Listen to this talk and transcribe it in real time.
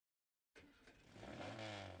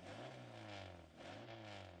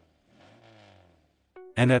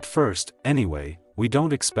And at first, anyway, we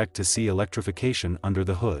don't expect to see electrification under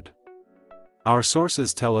the hood. Our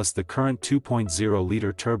sources tell us the current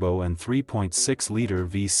 2.0-liter turbo and 3.6-liter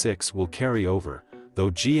V6 will carry over,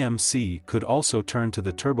 though GMC could also turn to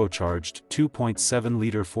the turbocharged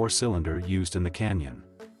 2.7-liter four-cylinder used in the Canyon.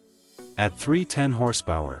 At 310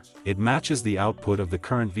 horsepower, it matches the output of the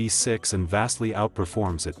current V6 and vastly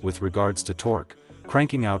outperforms it with regards to torque,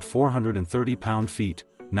 cranking out 430 pound-feet.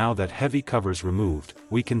 Now that heavy cover's removed,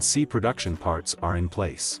 we can see production parts are in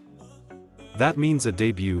place. That means a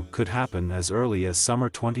debut could happen as early as summer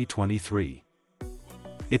 2023.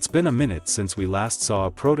 It's been a minute since we last saw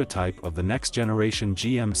a prototype of the next-generation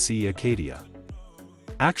GMC Acadia.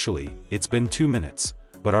 Actually, it's been 2 minutes,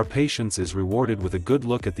 but our patience is rewarded with a good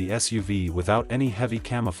look at the SUV without any heavy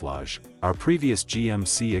camouflage. Our previous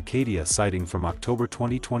GMC Acadia sighting from October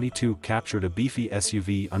 2022 captured a beefy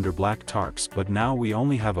SUV under black tarps, but now we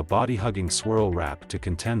only have a body-hugging swirl wrap to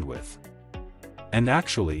contend with. And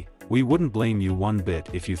actually, we wouldn't blame you one bit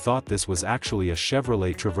if you thought this was actually a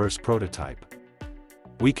Chevrolet Traverse prototype.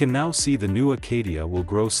 We can now see the new Acadia will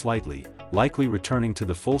grow slightly, likely returning to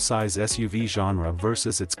the full-size SUV genre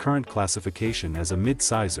versus its current classification as a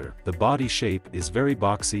mid-sizer. The body shape is very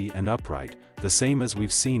boxy and upright, the same as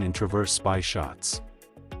we've seen in Traverse spy shots.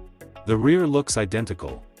 The rear looks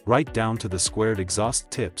identical, right down to the squared exhaust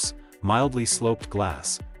tips, mildly sloped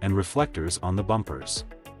glass, and reflectors on the bumpers.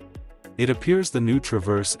 It appears the new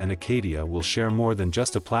Traverse and Acadia will share more than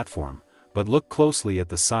just a platform, but look closely at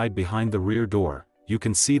the side behind the rear door. You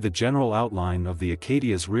can see the general outline of the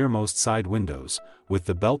Acadia's rearmost side windows, with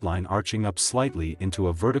the beltline arching up slightly into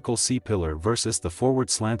a vertical C-pillar versus the forward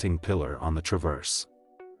slanting pillar on the Traverse.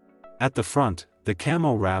 At the front, the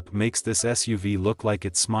camo wrap makes this SUV look like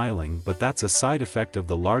it's smiling, but that's a side effect of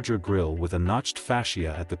the larger grille with a notched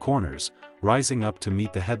fascia at the corners, rising up to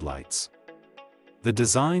meet the headlights. The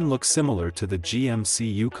design looks similar to the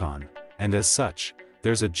GMC Yukon, and as such,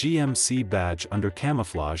 there's a GMC badge under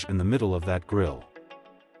camouflage in the middle of that grille.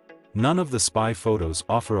 None of the spy photos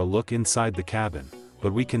offer a look inside the cabin,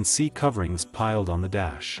 but we can see coverings piled on the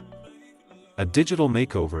dash. A digital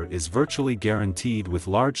makeover is virtually guaranteed with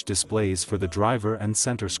large displays for the driver and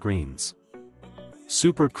center screens.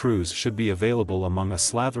 Super Cruise should be available among a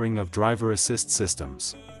slathering of driver assist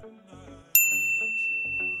systems.